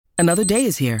Another day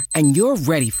is here, and you're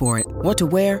ready for it. What to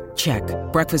wear? Check.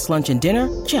 Breakfast, lunch, and dinner?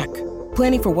 Check.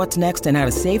 Planning for what's next and how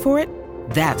to save for it?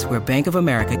 That's where Bank of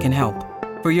America can help.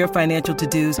 For your financial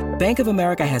to-dos, Bank of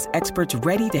America has experts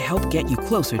ready to help get you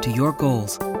closer to your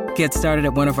goals. Get started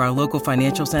at one of our local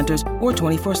financial centers or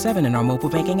 24/7 in our mobile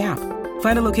banking app.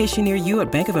 Find a location near you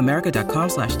at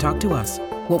bankofamerica.com/talktous.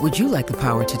 What would you like the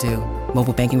power to do?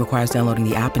 Mobile banking requires downloading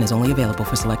the app and is only available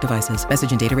for select devices.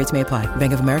 Message and data rates may apply.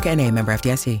 Bank of America N.A., member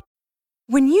FDIC.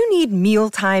 When you need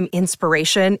mealtime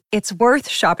inspiration, it's worth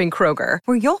shopping Kroger,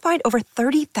 where you'll find over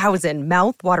 30,000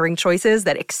 mouth-watering choices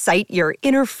that excite your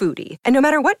inner foodie. And no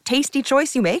matter what tasty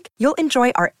choice you make, you'll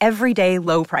enjoy our everyday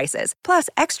low prices, plus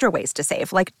extra ways to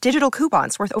save, like digital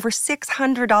coupons worth over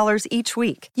 $600 each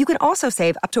week. You can also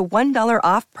save up to $1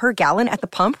 off per gallon at the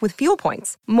pump with fuel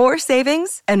points. More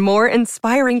savings and more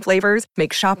inspiring flavors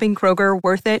make shopping Kroger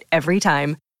worth it every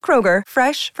time. Kroger,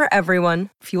 fresh for everyone.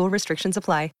 Fuel restrictions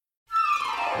apply.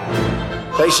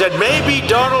 They said maybe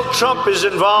Donald Trump is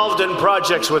involved in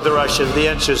projects with the Russians. The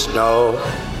answer is no.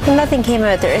 Nothing came of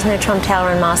it. There is no Trump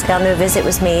Tower in Moscow. No visit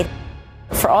was made.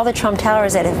 For all the Trump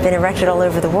Towers that have been erected all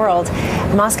over the world,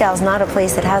 Moscow is not a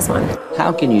place that has one.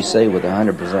 How can you say with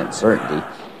 100% certainty,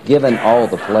 given all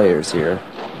the players here,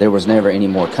 there was never any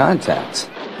more contacts?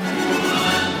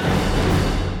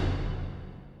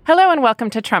 Hello and welcome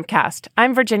to Trumpcast.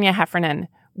 I'm Virginia Heffernan.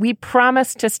 We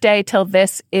promise to stay till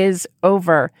this is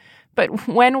over. But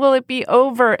when will it be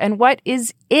over, and what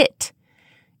is it?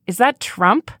 Is that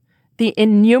Trump? The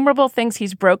innumerable things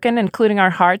he's broken, including our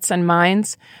hearts and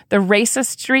minds, the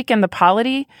racist streak in the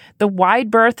polity, the wide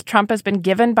berth Trump has been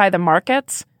given by the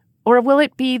markets? Or will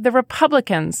it be the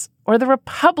Republicans or the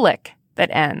Republic that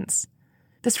ends?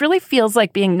 This really feels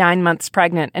like being 9 months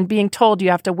pregnant and being told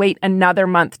you have to wait another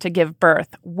month to give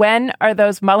birth. When are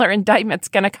those Mueller indictments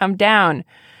going to come down?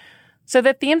 So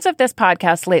the themes of this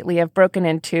podcast lately have broken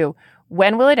into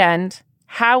when will it end,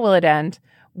 how will it end,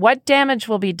 what damage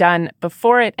will be done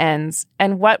before it ends,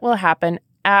 and what will happen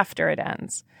after it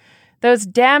ends. Those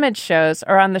damage shows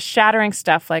are on the shattering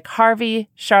stuff like Harvey,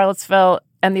 Charlottesville,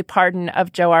 and the pardon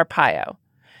of Joe Arpaio.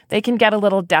 They can get a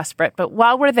little desperate, but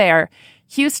while we're there,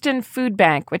 Houston Food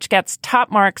Bank, which gets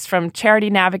top marks from Charity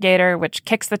Navigator, which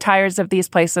kicks the tires of these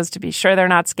places to be sure they're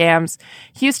not scams.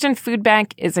 Houston Food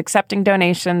Bank is accepting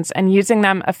donations and using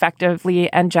them effectively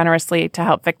and generously to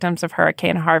help victims of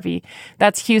Hurricane Harvey.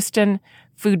 That's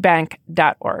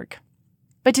HoustonFoodBank.org.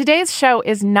 But today's show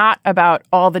is not about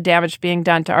all the damage being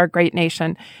done to our great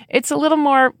nation. It's a little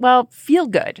more, feel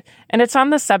good. And it's on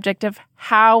the subject of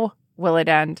how will it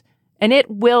end? And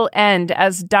it will end,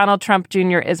 as Donald Trump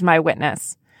Jr. is my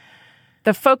witness.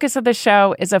 The focus of the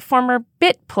show is a former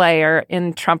bit player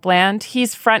in Trumpland.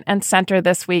 He's front and center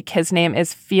this week. His name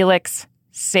is Felix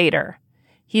Sater.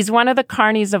 He's one of the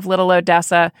carnies of Little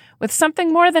Odessa with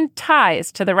something more than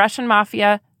ties to the Russian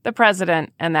mafia, the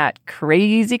president, and that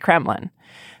crazy Kremlin.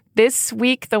 This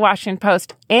week, the Washington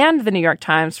Post and the New York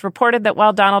Times reported that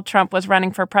while Donald Trump was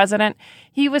running for president,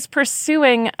 he was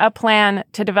pursuing a plan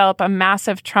to develop a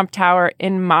massive Trump Tower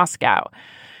in Moscow.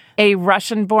 A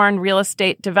Russian-born real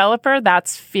estate developer,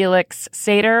 that's Felix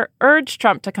Sater, urged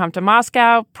Trump to come to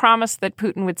Moscow, promised that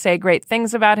Putin would say great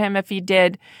things about him if he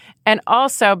did, and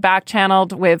also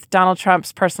back-channeled with Donald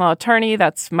Trump's personal attorney,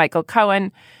 that's Michael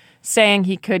Cohen, saying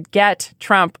he could get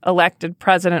Trump elected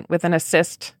president with an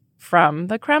assist from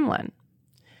the Kremlin.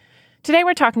 Today,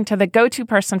 we're talking to the go-to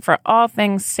person for all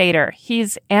things Sater.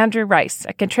 He's Andrew Rice,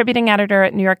 a contributing editor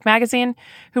at New York Magazine,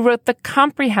 who wrote the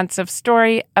comprehensive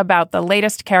story about the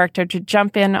latest character to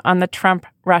jump in on the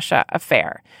Trump-Russia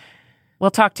affair.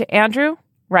 We'll talk to Andrew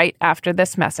right after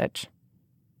this message.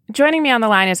 Joining me on the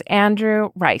line is Andrew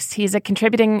Rice. He's a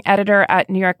contributing editor at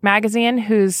New York Magazine,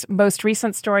 whose most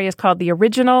recent story is called The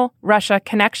Original Russia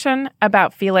Connection,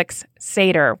 about Felix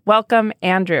Sater. Welcome,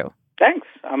 Andrew. Thanks.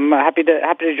 I'm happy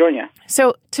to join you.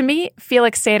 So to me,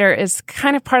 Felix Sater is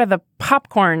kind of part of the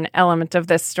popcorn element of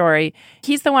this story.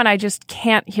 He's the one I just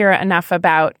can't hear enough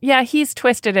about. Yeah, he's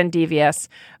twisted and devious,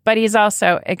 but he's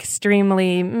also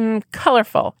extremely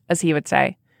colorful, as he would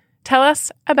say. Tell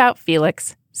us about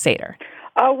Felix Sater.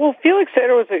 Felix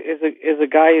Sater is a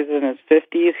guy who's in his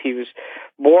 50s. He was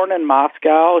born in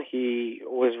Moscow. He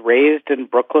was raised in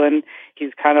Brooklyn.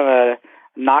 He's kind of a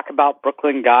knockabout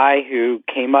Brooklyn guy who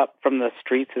came up from the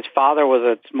streets. His father was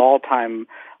a small-time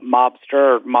mobster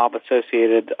or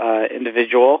mob-associated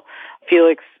individual.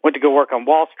 Felix went to go work on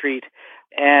Wall Street,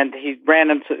 and he ran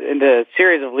into a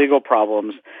series of legal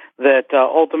problems that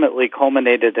ultimately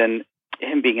culminated in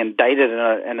him being indicted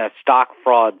in a stock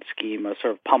fraud scheme, a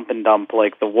sort of pump and dump,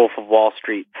 like the Wolf of Wall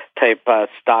Street type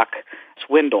stock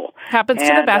swindle. Happens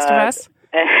to the best of us.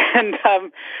 And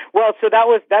so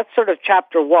that's sort of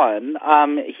chapter one.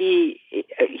 He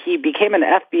became an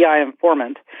FBI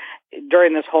informant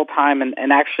during this whole time,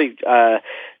 and actually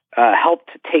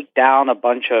helped to take down a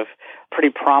bunch of pretty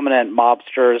prominent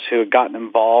mobsters who had gotten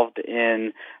involved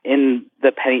in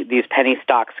these penny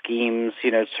stock schemes,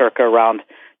 circa around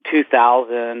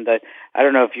 2000. I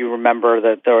don't know if you remember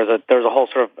that there was a whole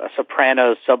sort of a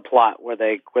Sopranos subplot where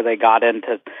they got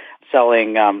into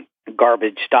selling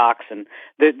garbage stocks, and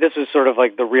this was sort of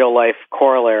like the real life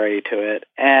corollary to it,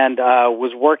 and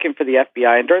was working for the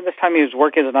FBI. And during this time he was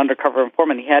working as an undercover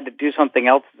informant. He had to do something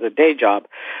else as a day job.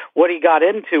 What he got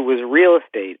into was real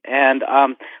estate, and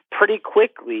pretty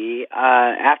quickly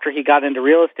after he got into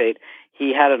real estate,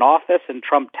 he had an office in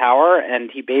Trump Tower, and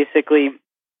he basically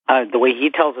the way he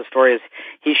tells the story is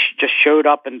he just showed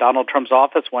up in Donald Trump's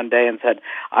office one day and said,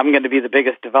 "I'm going to be the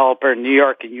biggest developer in New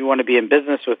York, and you want to be in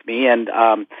business with me?" And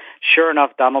sure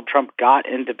enough, Donald Trump got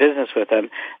into business with him.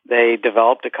 They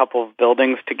developed a couple of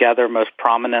buildings together, most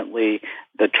prominently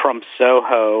the Trump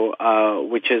Soho,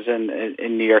 which is in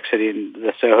New York City, in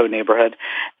the Soho neighborhood.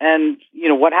 And,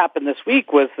 what happened this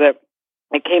week was that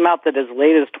it came out that as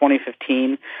late as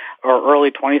 2015 or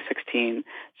early 2016,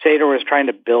 Sater was trying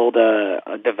to build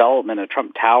a development, a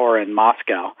Trump Tower in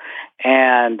Moscow.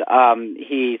 And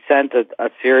he sent a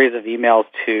series of emails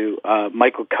to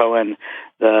Michael Cohen,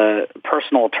 the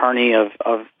personal attorney of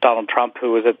Donald Trump,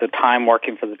 who was at the time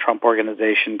working for the Trump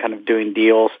Organization, kind of doing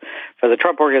deals for the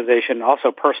Trump Organization, also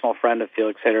a personal friend of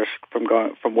Felix Sater's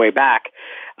from way back,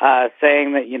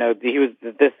 saying that,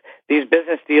 these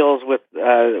business deals he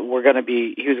was going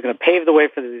to pave the way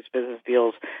for these business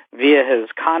deals via his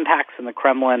contacts in the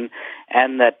Kremlin,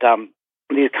 and that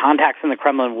these contacts in the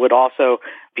Kremlin would also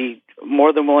be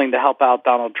more than willing to help out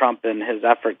Donald Trump in his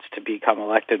efforts to become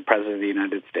elected president of the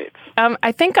United States.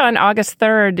 I think on August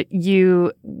 3rd,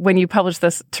 when you published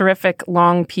this terrific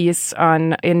long piece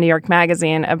in New York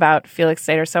Magazine about Felix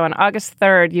Sater, so on August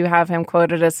 3rd, you have him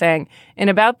quoted as saying, "In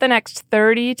about the next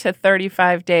 30 to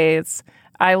 35 days,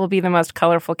 I will be the most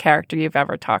colorful character you've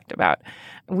ever talked about."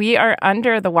 We are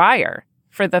under the wire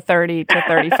for the 30 to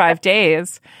 35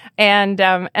 days. And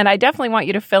I definitely want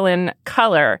you to fill in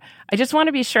color. I just want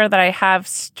to be sure that I have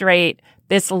straight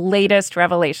this latest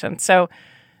revelation. So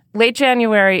late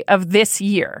January of this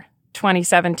year,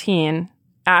 2017,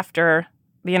 after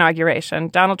the inauguration,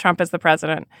 Donald Trump is the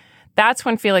president. That's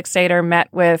when Felix Sater met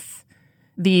with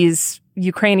these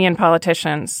Ukrainian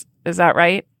politicians. Is that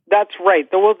right? That's right.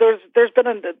 Well, there's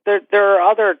been there are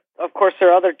other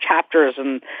chapters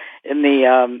in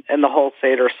the whole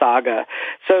Sater saga.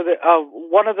 So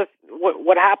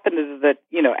what happened is that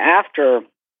after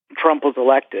Trump was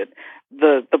elected,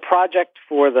 the project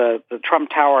for the Trump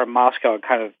Tower in Moscow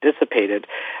kind of dissipated.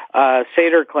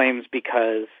 Sater claims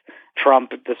because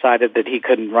Trump decided that he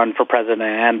couldn't run for president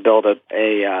and build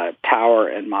a tower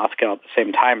in Moscow at the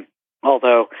same time.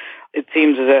 Although it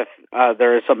seems as if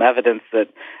there is some evidence that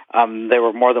they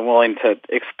were more than willing to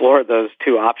explore those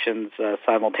two options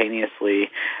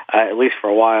simultaneously, at least for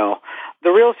a while.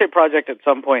 The real estate project at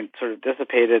some point sort of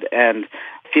dissipated, and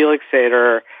Felix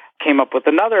Sater came up with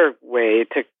another way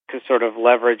to sort of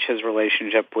leverage his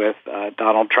relationship with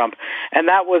Donald Trump, and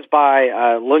that was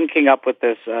by linking up with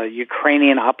this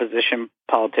Ukrainian opposition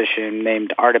politician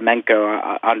named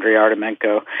Artemenko, Andrei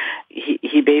Artemenko.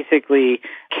 He basically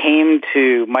came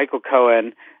to Michael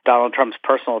Cohen, Donald Trump's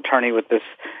personal attorney, with this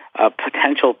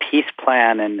potential peace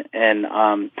plan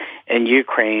in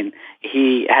Ukraine.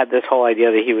 He had this whole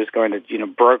idea that he was going to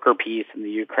broker peace in the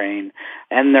Ukraine,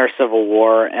 end their civil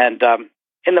war, and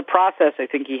in the process, I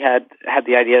think he had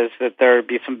the ideas that there would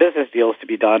be some business deals to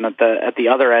be done at the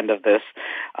other end of this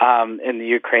in the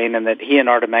Ukraine, and that he and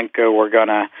Artemenko were going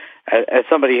to, as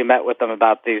somebody who met with them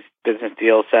about these business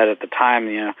deals said at the time,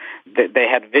 they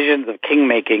had visions of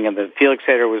king-making, and that Felix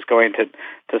Sater was going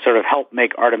to sort of help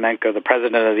make Artemenko the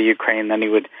president of the Ukraine. Then he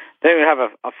would have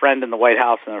a friend in the White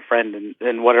House and a friend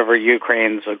in whatever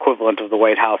Ukraine's equivalent of the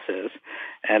White House is.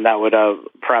 And that would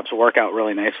perhaps work out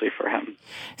really nicely for him.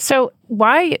 So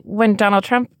why, when Donald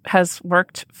Trump has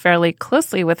worked fairly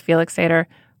closely with Felix Sater,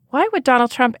 why would Donald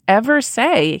Trump ever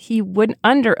say he wouldn't,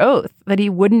 under oath, that he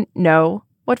wouldn't know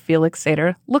what Felix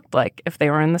Sater looked like if they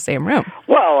were in the same room?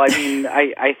 Well, I mean,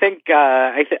 I think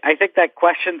that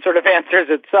question sort of answers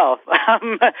itself.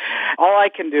 All I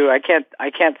can do, I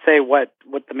can't say what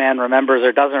the man remembers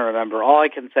or doesn't remember. All I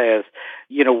can say is,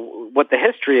 what the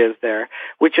history is there,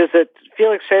 which is that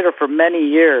Felix Sater for many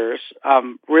years,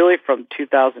 really from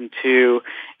 2002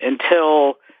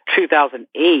 until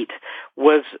 2008,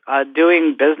 was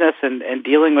doing business and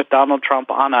dealing with Donald Trump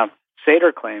on a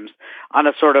Sater claims on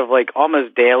a sort of like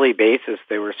almost daily basis.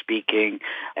 They were speaking,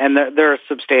 and there's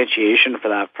substantiation for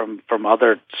that from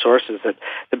other sources that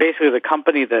basically the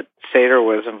company that Sater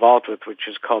was involved with, which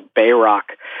is called Bayrock,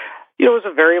 was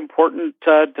a very important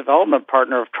development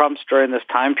partner of Trump's during this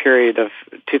time period of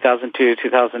 2002 to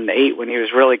 2008, when he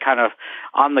was really kind of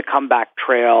on the comeback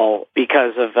trail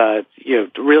because of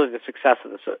really the success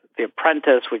of The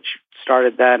Apprentice, which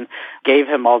started then, gave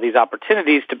him all these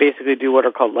opportunities to basically do what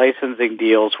are called licensing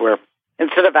deals, where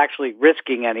instead of actually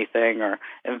risking anything or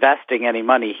investing any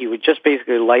money, he would just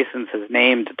basically license his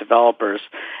name to developers,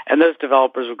 and those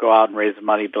developers would go out and raise the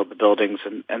money, build the buildings,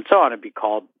 and so on. It'd be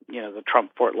called, the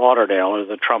Trump Fort Lauderdale or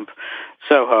the Trump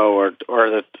Soho or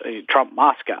the Trump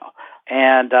Moscow.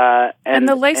 And the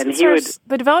licensors,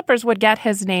 the developers would get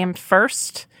his name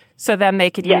first, so then they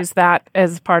could use that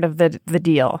as part of the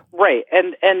deal. Right.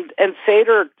 And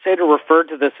Sater referred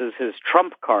to this as his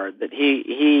Trump card, that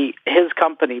his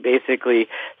company basically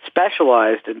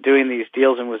specialized in doing these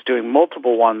deals and was doing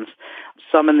multiple ones,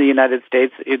 some in the United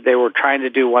States. They were trying to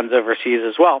do ones overseas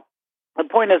as well. The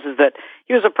point is that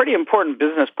he was a pretty important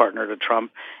business partner to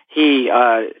Trump. He,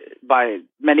 by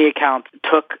many accounts,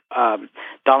 took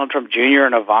Donald Trump Jr.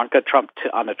 and Ivanka Trump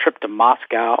on a trip to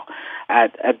Moscow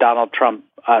at Donald Trump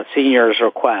Sr.'s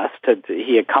request.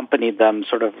 He accompanied them,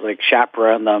 sort of like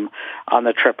chaperoned them on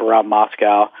the trip around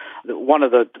Moscow. One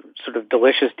of the sort of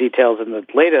delicious details in the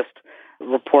latest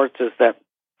reports is that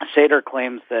Sater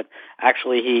claims that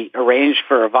actually he arranged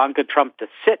for Ivanka Trump to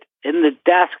sit in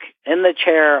the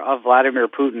chair of Vladimir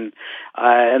Putin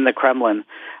in the Kremlin.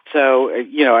 So,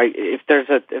 if there's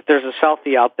a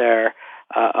selfie out there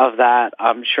of that,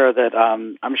 I'm sure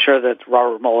that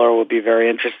Robert Mueller would be very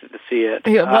interested to see it.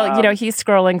 Well, he's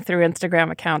scrolling through Instagram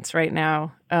accounts right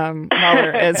now.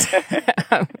 Mueller is.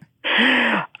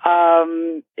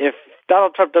 If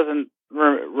Donald Trump doesn't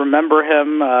remember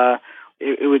him,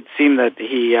 it would seem that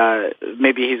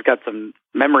maybe he's got some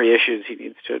memory issues he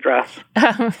needs to address.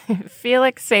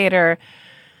 Felix Sater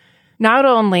not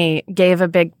only gave a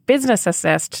big business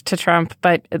assist to Trump,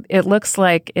 but it looks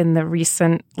like in the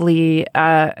recently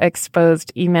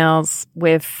exposed emails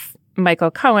with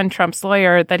Michael Cohen, Trump's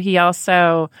lawyer, that he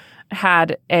also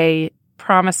had a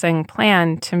promising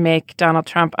plan to make Donald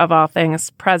Trump, of all things,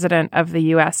 president of the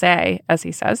USA, as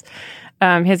he says.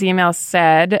 His email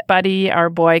said, "Buddy, our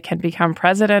boy can become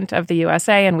president of the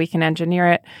USA and we can engineer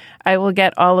it. I will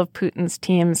get all of Putin's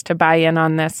teams to buy in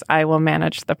on this. I will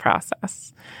manage the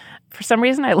process." For some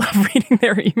reason, I love reading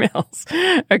their emails.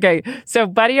 Okay, so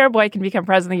Buddy, our boy can become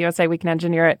president of the USA. We can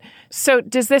engineer it. So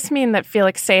does this mean that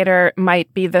Felix Sater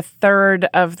might be the third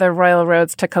of the royal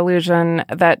roads to collusion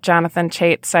that Jonathan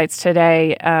Chait cites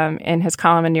today in his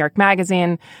column in New York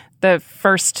Magazine? The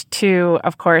first two,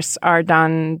 of course, are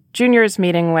Don Jr.'s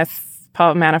meeting with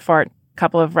Paul Manafort, a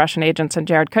couple of Russian agents, and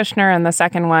Jared Kushner. And the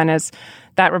second one is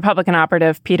that Republican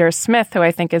operative, Peter Smith, who I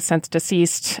think is since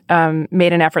deceased,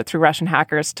 made an effort through Russian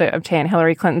hackers to obtain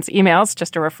Hillary Clinton's emails.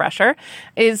 Just a refresher.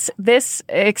 Is this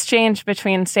exchange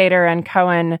between Sater and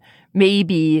Cohen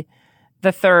maybe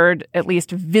the third, at least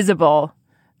visible,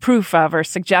 proof of or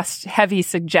heavy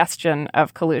suggestion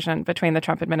of collusion between the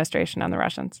Trump administration and the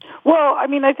Russians? Well, I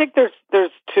mean, I think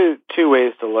there's two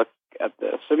ways to look at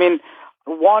this. I mean,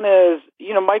 one is,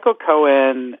 Michael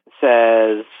Cohen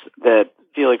says that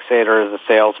Felix Sater is a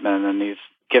salesman and he's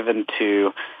given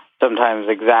to sometimes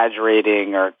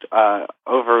exaggerating or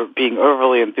being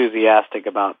overly enthusiastic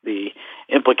about the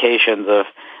implications of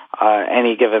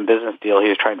any given business deal he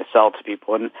was trying to sell to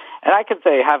people. And I can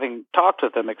say, having talked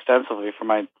with him extensively for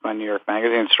my New York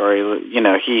Magazine story,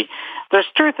 there's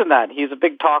truth in that. He's a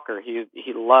big talker. He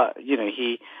loves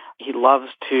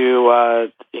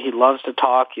to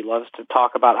talk. He loves to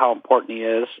talk about how important he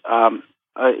is.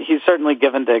 He's certainly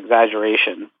given to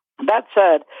exaggeration. That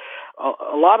said,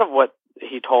 a lot of what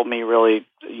he told me really,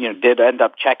 did end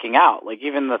up checking out. Like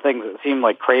even the things that seemed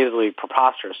like crazily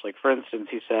preposterous. Like for instance,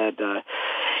 he said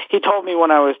he told me when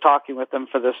I was talking with him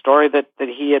for this story that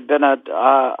he had been a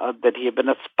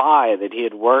spy, that he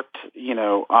had worked,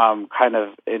 kind of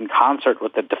in concert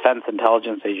with the Defense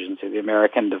Intelligence Agency, the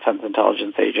American Defense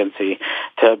Intelligence Agency,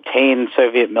 to obtain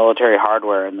Soviet military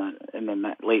hardware in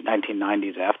the late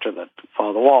 1990s after the fall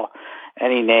of the wall.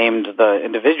 And he named the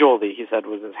individual that he said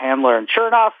was his handler. And sure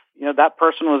enough, that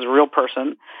person was a real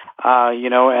person,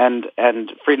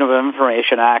 and Freedom of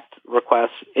Information Act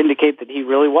requests indicate that he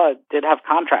really did have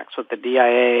contracts with the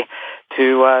DIA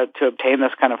to obtain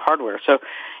this kind of hardware. So,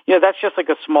 that's just like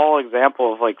a small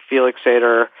example of like Felix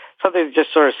Sater, something that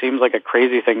just sort of seems like a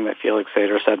crazy thing that Felix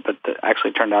Sater said, but that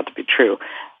actually turned out to be true.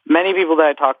 Many people that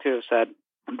I talked to have said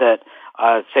that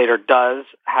Sater does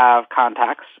have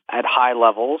contacts at high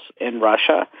levels in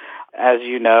Russia. As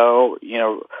you know,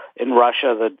 in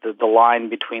Russia, the line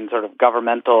between sort of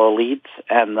governmental elites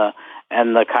and the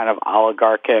kind of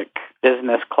oligarchic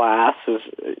business class is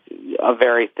a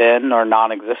very thin or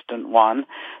non-existent one.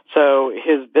 So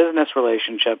his business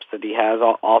relationships that he has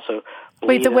also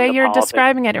Wait, the way you're politics.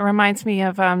 Describing it, it reminds me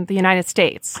of the United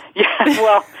States. Yeah,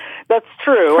 well, that's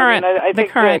true. I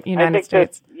think current United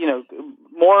States. That,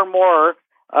 more and more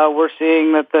we're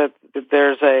seeing that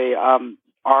there's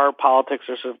our politics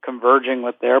are sort of converging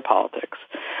with their politics.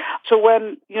 So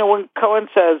when Cohen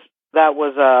says that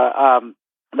was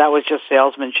just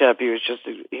salesmanship, he was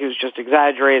just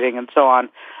exaggerating and so on,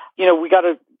 we got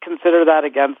to consider that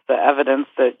against the evidence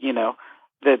that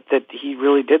that he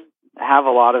really did have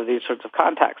a lot of these sorts of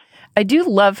contacts. I do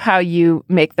love how you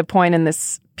make the point in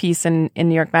this piece in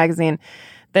New York Magazine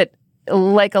that,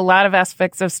 like a lot of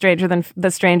aspects of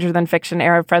the stranger than fiction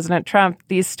era of President Trump,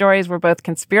 these stories were both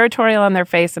conspiratorial on their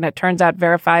face and it turns out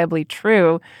verifiably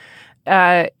true.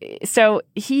 So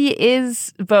he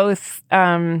is both,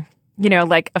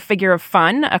 like a figure of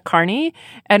fun, a carny,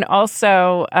 and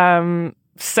also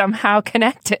somehow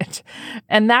connected.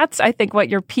 And that's, I think, what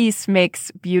your piece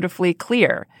makes beautifully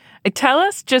clear. Tell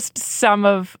us just some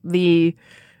of the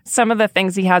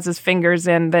things he has his fingers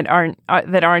in that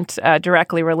aren't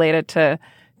directly related to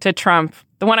Trump.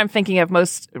 The one I'm thinking of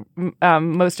most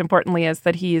importantly is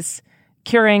that he's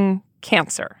curing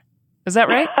cancer. Is that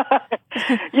right?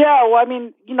 Yeah. Well,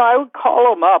 I would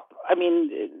call him up.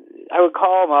 I would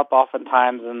call him up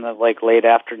oftentimes in the late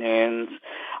afternoons,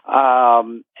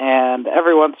 and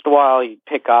every once in a while he'd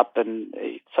pick up, and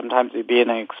sometimes he'd be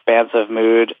in an expansive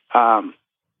mood.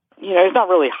 He's not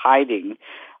really hiding.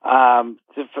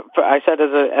 I said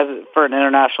as for an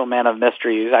international man of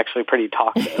mystery, he's actually pretty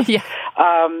talkative. Yeah.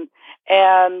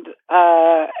 And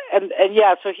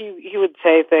yeah, so he would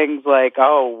say things like,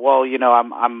 "Oh, well,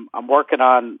 I'm working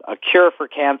on a cure for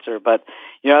cancer, but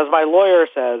as my lawyer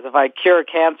says, if I cure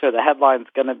cancer, the headline's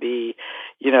going to be,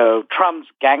 Trump's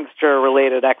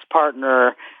gangster-related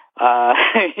ex-partner."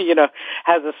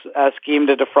 Has a scheme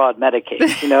to defraud Medicaid,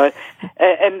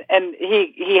 and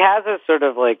he has a sort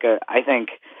of I think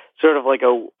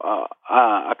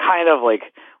a kind of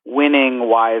winning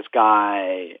wise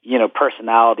guy,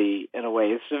 personality in a way.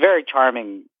 He's a very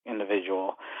charming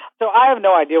individual. So I have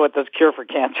no idea what this cure for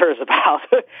cancer is about.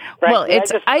 Well,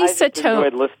 it's I just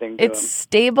enjoyed listening to him.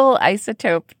 Stable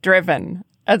isotope driven,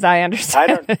 as I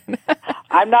understand.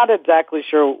 I'm not exactly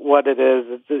sure what it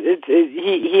is.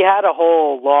 He had a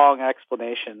whole long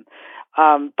explanation.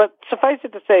 But suffice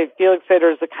it to say, Felix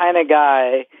Sater is the kind of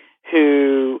guy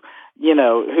who,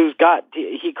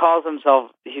 he calls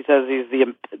himself, he says he's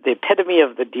the epitome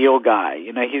of the deal guy.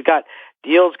 He's got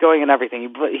deals going and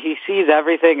everything. He sees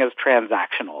everything as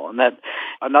transactional. And that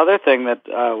another thing that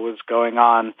was going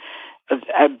on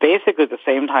at basically the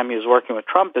same time he was working with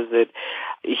Trump is that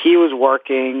he was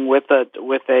working with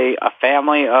a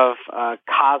family of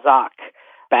Kazakh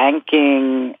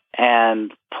banking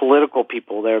and political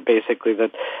people there. Basically,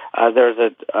 that there's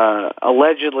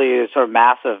allegedly a sort of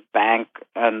massive bank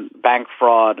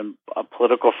fraud and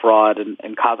political fraud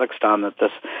in Kazakhstan that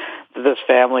this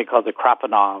family called the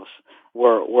Krapanovs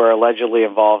were allegedly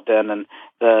involved in, and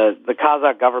the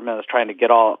Kazakh government is trying to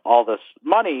get all this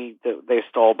money that they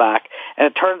stole back. And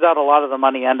it turns out a lot of the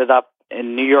money ended up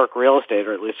in New York real estate,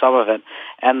 or at least some of it.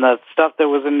 And the stuff that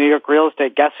was in New York real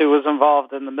estate, guess who was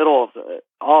involved in the middle of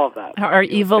all of that? Our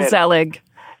evil Zelig.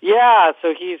 Yeah,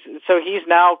 so he's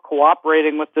now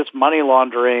cooperating with this money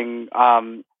laundering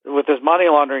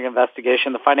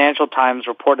investigation. The Financial Times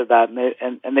reported that,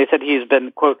 and they said he's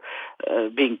been, quote,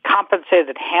 being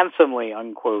compensated handsomely,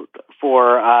 unquote,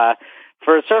 for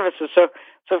his services.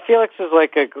 So Felix is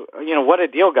what a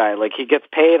deal guy. He gets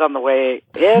paid on the way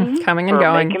in, coming and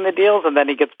going, making the deals, and then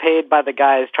he gets paid by the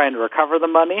guys trying to recover the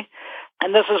money.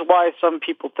 And this is why some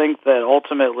people think that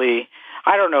ultimately,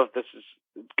 I don't know if this is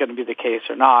going to be the case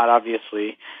or not,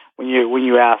 obviously, when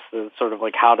you ask the sort of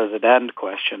how does it end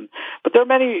question. But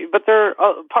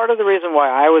part of the reason why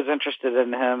I was interested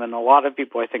in him, and a lot of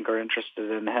people I think are interested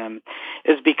in him,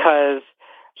 is because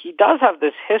he does have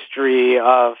this history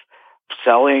of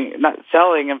selling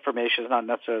information is not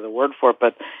necessarily the word for it,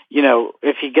 but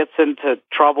if he gets into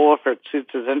trouble, if it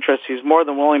suits his interests, he's more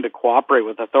than willing to cooperate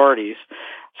with authorities.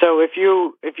 So if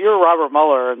you're Robert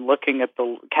Mueller and looking at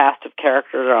the cast of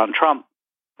characters on Trump,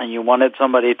 and you wanted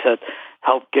somebody to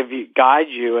help guide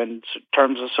you in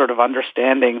terms of sort of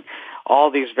understanding all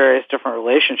these various different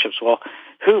relationships, well,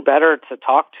 who better to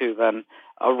talk to than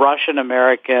a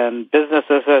Russian-American business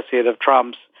associate of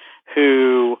Trump's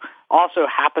who also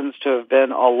happens to have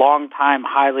been a long-time,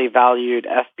 highly valued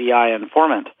FBI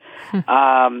informant.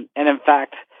 And in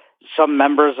fact, some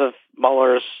members of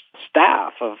Mueller's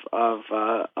staff of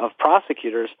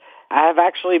prosecutors have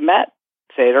actually met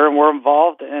Sater and were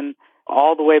involved in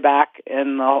all the way back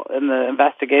in the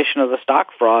investigation of the stock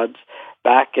frauds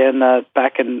back in late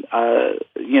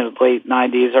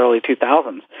 90s, early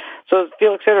 2000s. So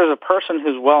Felix Sater is a person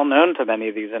who's well known to many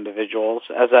of these individuals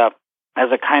as a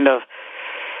kind of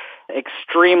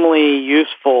extremely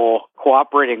useful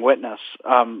cooperating witness,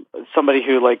 somebody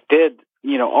who did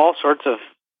all sorts of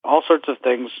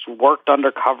things, worked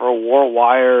undercover, wore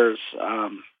wires.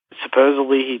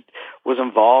 Supposedly he was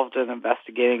involved in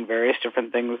investigating various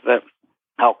different things that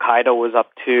Al-Qaeda was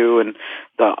up to, and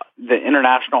the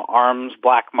international arms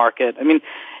black market. I mean,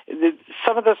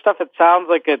 some of the stuff, it sounds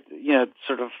like kind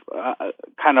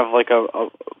of like a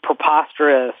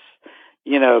preposterous,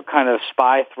 kind of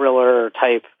spy thriller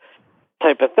type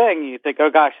of thing. You think,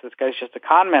 oh gosh, this guy's just a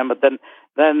con man, but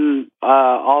then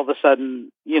all of a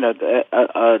sudden,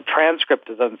 a transcript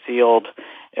is unsealed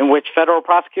in which federal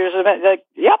prosecutors admit,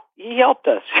 yep, he helped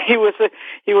us. He was,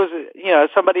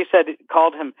 somebody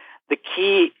called him the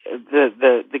key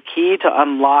to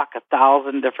unlock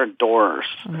 1,000 different doors.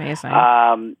 Amazing.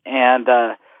 Wow,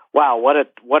 what a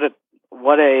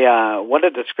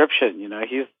description.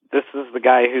 This is the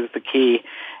guy who's the key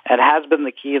and has been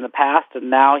the key in the past, and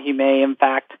now he may, in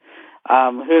fact,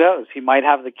 who knows? He might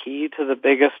have the key to the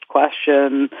biggest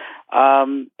question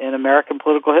in American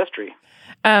political history.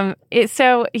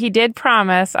 So he did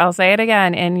promise, I'll say it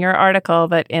again, in your article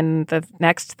that in the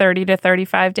next 30 to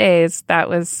 35 days, that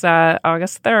was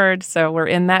August 3rd, so we're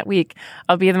in that week,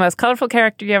 I'll be the most colorful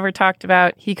character you ever talked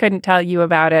about. He couldn't tell you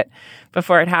about it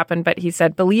before it happened, but he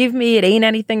said, believe me, it ain't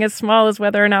anything as small as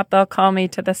whether or not they'll call me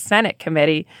to the Senate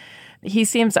committee. He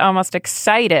seems almost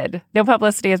excited. No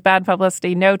publicity is bad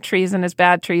publicity. No treason is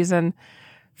bad treason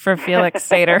for Felix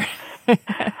Sater.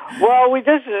 Well, we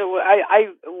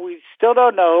still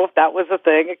don't know if that was a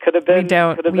thing. It could have been. A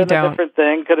different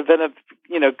thing. Could have been a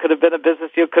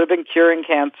business deal. Could have been curing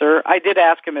cancer. I did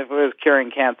ask him if it was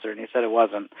curing cancer, and he said it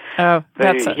wasn't. Oh,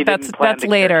 that's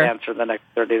later. Cure cancer the next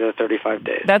 30 to 35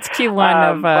 days. That's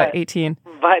Q1 of 18.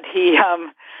 But he,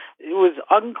 it was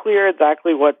unclear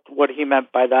exactly what he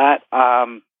meant by that.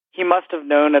 He must have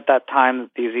known at that time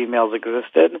that these emails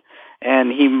existed,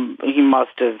 and he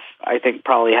must have, I think,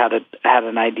 probably had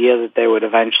an idea that they would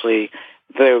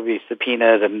be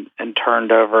subpoenaed and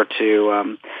turned over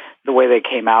to the way they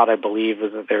came out, I believe,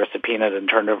 was that they were subpoenaed and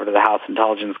turned over to the House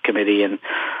Intelligence Committee and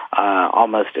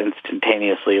almost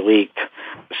instantaneously leaked.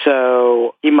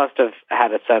 So he must have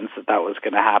had a sense that was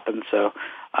going to happen. So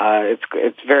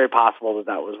it's very possible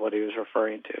that was what he was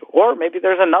referring to. Or maybe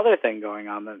there's another thing going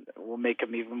on that will make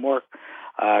him even more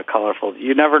colorful.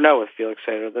 You never know with Felix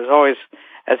Sater. There's always,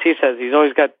 as he says, he's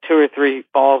always got 2 or 3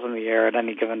 balls in the air at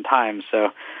any given time.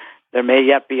 So there may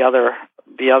yet be other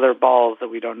balls that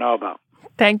we don't know about.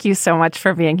 Thank you so much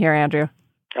for being here, Andrew.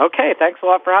 Okay, thanks a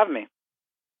lot for having me.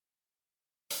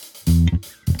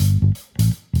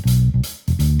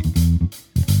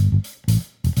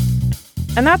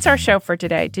 And that's our show for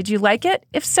today. Did you like it?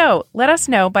 If so, let us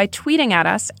know by tweeting at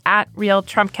us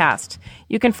 @RealTrumpCast.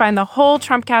 You can find the whole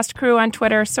Trumpcast crew on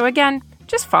Twitter. So again,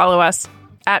 just follow us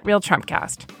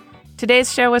 @RealTrumpCast.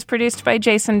 Today's show was produced by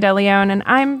Jason DeLeon, and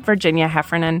I'm Virginia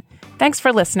Heffernan. Thanks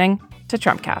for listening to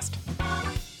Trumpcast.